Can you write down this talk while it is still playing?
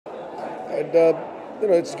and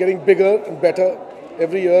it's getting bigger and better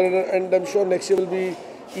every year, and I'm sure next year will be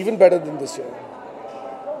even better than this year.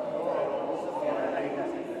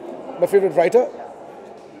 My favorite writer?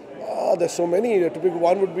 There's so many. To pick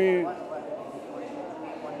one would be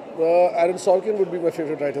Aaron Sorkin would be my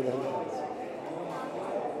favorite writer then.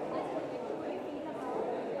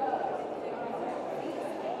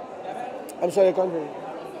 I'm sorry, I can't hear you.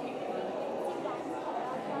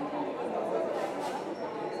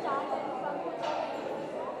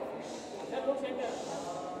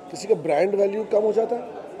 किसी का brand value कम हो जाता है?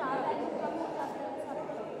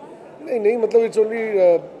 नहीं मतलब it's only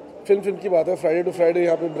film की बात है. फ्राइडे टू फ्राइडे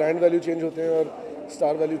यहाँ पे ब्रांड वैल्यू चेंज होते हैं और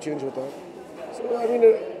स्टार वैल्यू चेंज होता है. सो आई मीन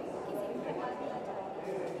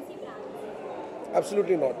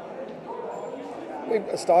एब्सोल्युटली नॉट. नहीं,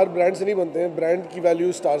 स्टार ब्रांड से नहीं बनते हैं, ब्रांड की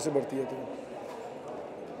वैल्यू स्टार से बढ़ती है. तो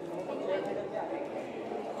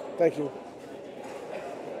थैंक यू.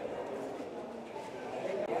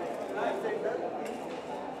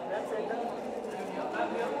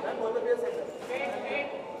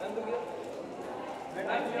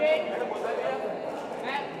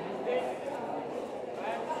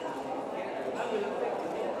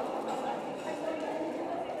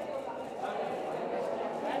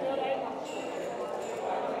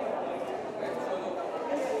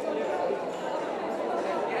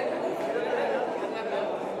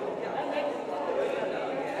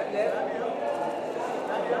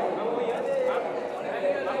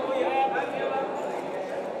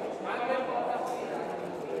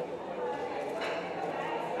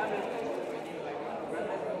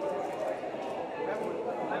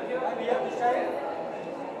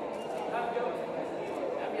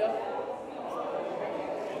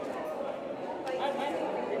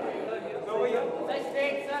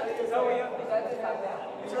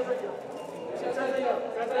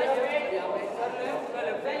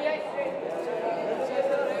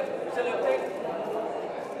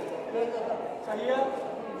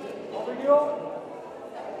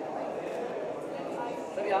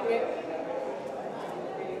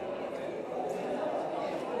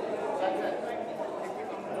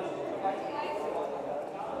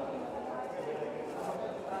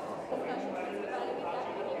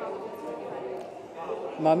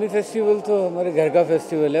 मामी फेस्टिवल तो हमारे घर का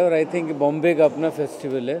फेस्टिवल है और आई थिंक बॉम्बे का अपना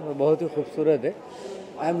फेस्टिवल है और बहुत ही खूबसूरत है.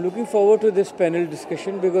 I am looking forward to this panel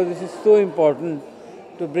discussion because this is so important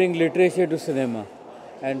to bring literature to cinema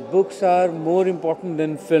and books are more important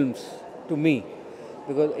than films to me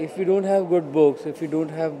because if we don't have good books, if we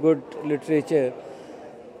don't have good literature,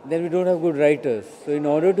 then we don't have good writers. So in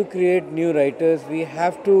order to create new writers, we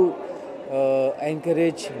have to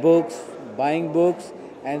encourage books, buying books,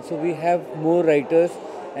 and so we have more writers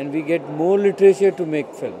and we get more literature to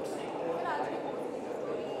make films.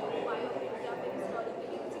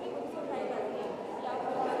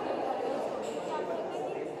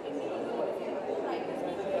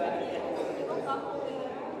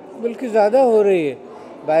 बल्कि ज़्यादा हो रही है.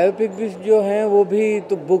 Biopic भी जो हैं वो भी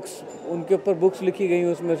तो बुक्स, उनके ऊपर बुक्स लिखी गई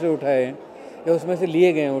उसमें से उठाए या उसमें से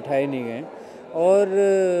लिए गए, उठाए नहीं गए. और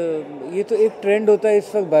ये तो एक ट्रेंड होता है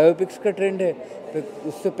इस वक्त, बायोपिक्स का ट्रेंड है. तो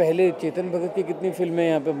उससे पहले चेतन भगत की कितनी फिल्में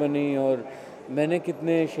यहाँ पे बनी और मैंने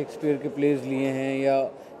कितने शेक्सपियर के प्लेज लिए हैं या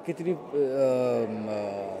कितनी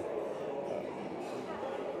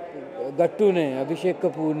गट्टू ने, अभिषेक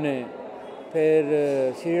कपूर ने,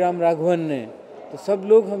 फिर श्री राम राघवन ने, तो सब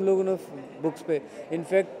लोग हम लोगों ने बुक्स पे.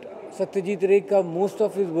 इनफैक्ट सत्यजीत रे का most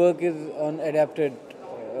of his work is on adapted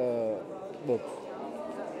books.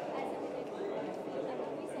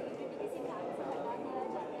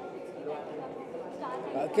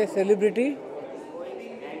 क्या सेलिब्रिटी?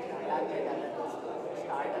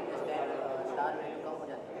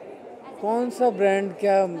 कौन सा ब्रांड?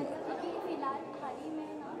 क्या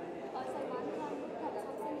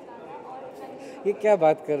ये क्या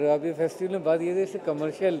बात कर रहे हो आप? ये फेस्टिवल में बात, ये जैसे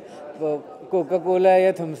कमर्शियल कोका कोला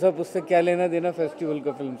या थम्स अप, उससे क्या लेना देना फेस्टिवल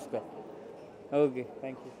का, फिल्म्स का. Okay,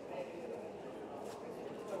 thank you.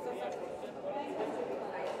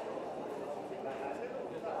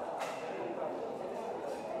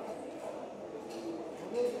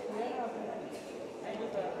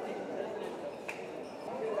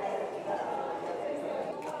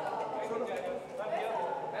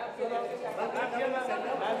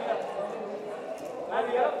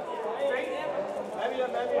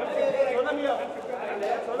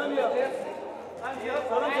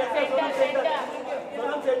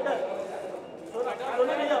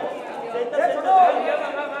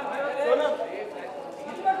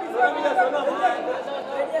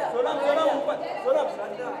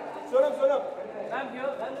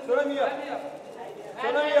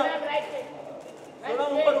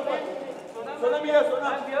 Sonam here,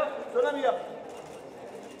 Sonam here, Sonam here.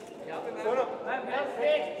 Sonam,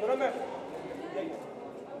 Sonam ma'am.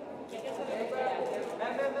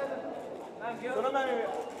 Sonam ma'am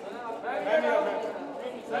here. Ma'am here, ma'am.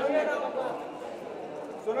 Sonam here.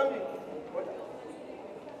 Sonam ji.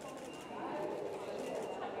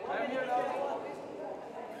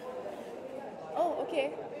 Oh, okay.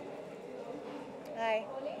 Hi.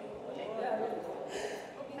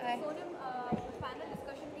 Hi. Sonam panel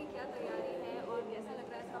discussion की क्या तैयारी है और कैसा लग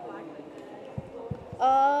रहा है इसका पार्ट?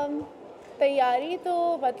 तैयारी तो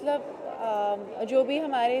मतलब जो भी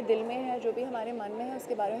हमारे दिल में है, जो भी हमारे मन में है,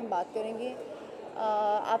 उसके बारे में हम बात करेंगे.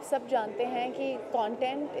 आप सब जानते हैं कि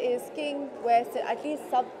कंटेंट इज़ किंग. वैसे एटलीस्ट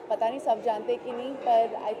सब, पता नहीं सब जानते कि नहीं,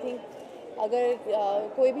 पर आई थिंक अगर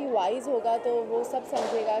कोई भी वाइज होगा तो वो सब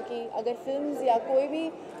समझेगा कि अगर फिल्म्स या कोई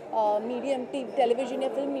भी मीडियम, टेलीविज़न या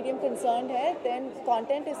फिल्म मीडियम कंसर्न्ड है, देन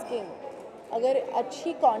कंटेंट इज़ किंग. अगर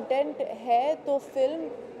अच्छी कंटेंट है तो फिल्म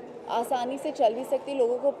आसानी से चल भी सकती,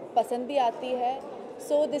 लोगों को पसंद भी आती है.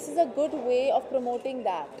 So this is a good way of promoting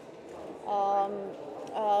that.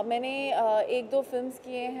 मैंने एक दो फिल्म्स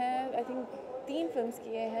किए हैं, आई थिंक 3 फिल्म्स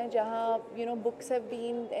किए हैं जहाँ books have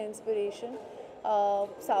been inspiration.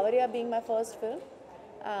 Savarya being my first film,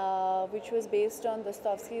 which was based on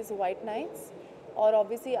Dostoevsky's White Nights, or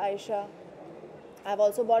obviously Aisha. I've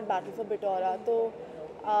also bought Battle for Bitora. So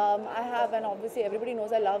I have, and obviously everybody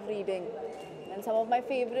knows I love reading, and some of my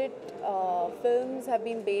favorite films have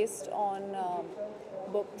been based on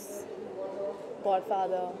books.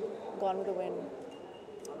 Godfather, Gone with the Wind.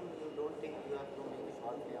 You don't think you have to make a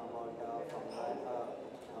short film about from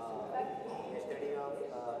yesterday of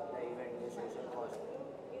the event, the social cost?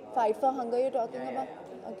 Fight for Hunger you're talking Yeah, about?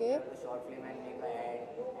 yeah. Okay. You have to short film and make a ad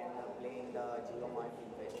and play in the Jio Mart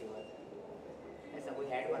Film Festival. ऐसा कोई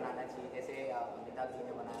ad बनाना चाहिए जैसे अमिताभ जी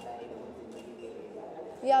ने बनाया था एक जिंदगी के लिए.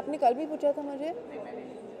 ये आपने कल भी पूछा था मुझे. नहीं, मैंने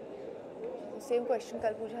नहीं पूछा. सेम क्वेश्चन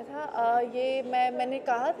कल पूछा था. ये मैंने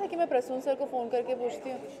कहा था कि मैं प्रसून सर को फ़ोन करके पूछती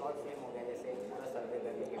हूँ. शॉर्ट फिल्म हो गया जैसे पूरा सर्वे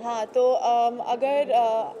करने के. हाँ, तो अगर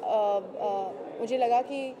मुझे लगा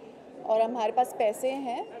कि और हमारे पास पैसे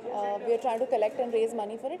हैं, we are trying to collect and raise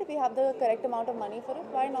money for it. We have the correct amount of money for it.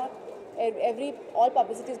 Why not? All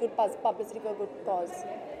publicity is good publicity for good cause.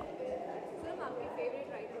 Sonam आपकी फेवरेट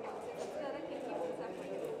राइटर कौन से? सबसे ज़्यादा किसकी books आप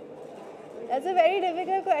पढ़ते हो? That's a very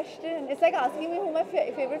difficult question. It's like asking me who my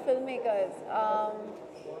favorite filmmaker is.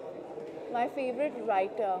 My favorite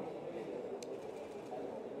writer.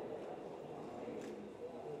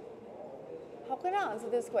 How can I answer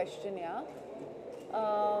this question, yeah?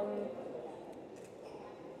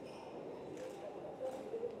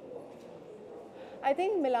 I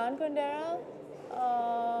think Milan Kundera.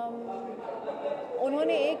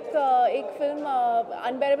 उन्होंने एक film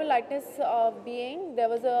unbearable lightness of being, there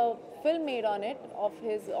was a film made on it of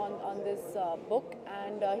his on this book,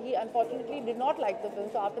 and he unfortunately did not like the film.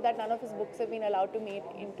 So after that, none of his books have been allowed to make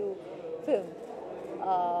into film.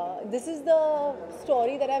 This is the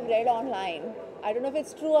story that I've read online. I don't know if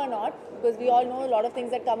it's true or not, because we all know a lot of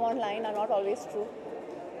things that come online are not always true.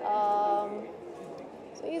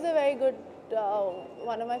 So he's a very good,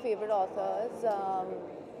 one of my favorite authors.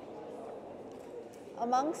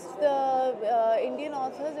 Amongst the Indian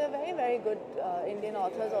authors, there are very, very good Indian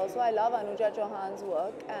authors also. I love Anuja Chauhan's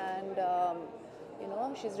work, and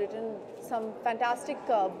she's written some fantastic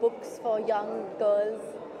books for young girls,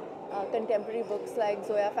 contemporary books like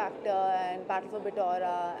Zoya Factor and Battle for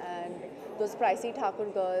Bitora and those Pricey Thakur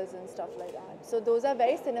girls and stuff like that. So those are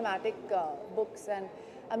very cinematic books, and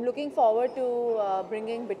I'm looking forward to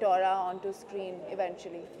bringing Bitora onto screen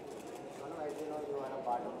eventually. As you know, you are a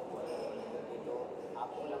part of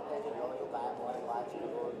आपको लगता है जो law जो गायब हुआ है 5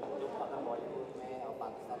 करोड़, जो अगर बॉलीवुड में और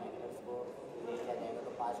पाकिस्तान एक्टर्स को ले लिया जाएगा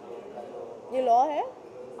तो 5 करोड़ का जो ये लॉ है?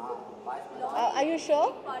 हाँ 5 crore. Are you sure?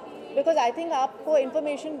 Because I think आपको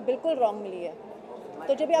इन्फॉर्मेशन बिल्कुल रॉन्ग मिली है.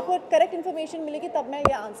 तो जब भी आपको करेक्ट इन्फॉर्मेशन मिलेगी तब मैं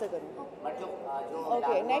ये आंसर करूँगी. बट जो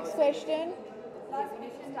Okay, next question. Last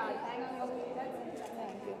question. Thank you.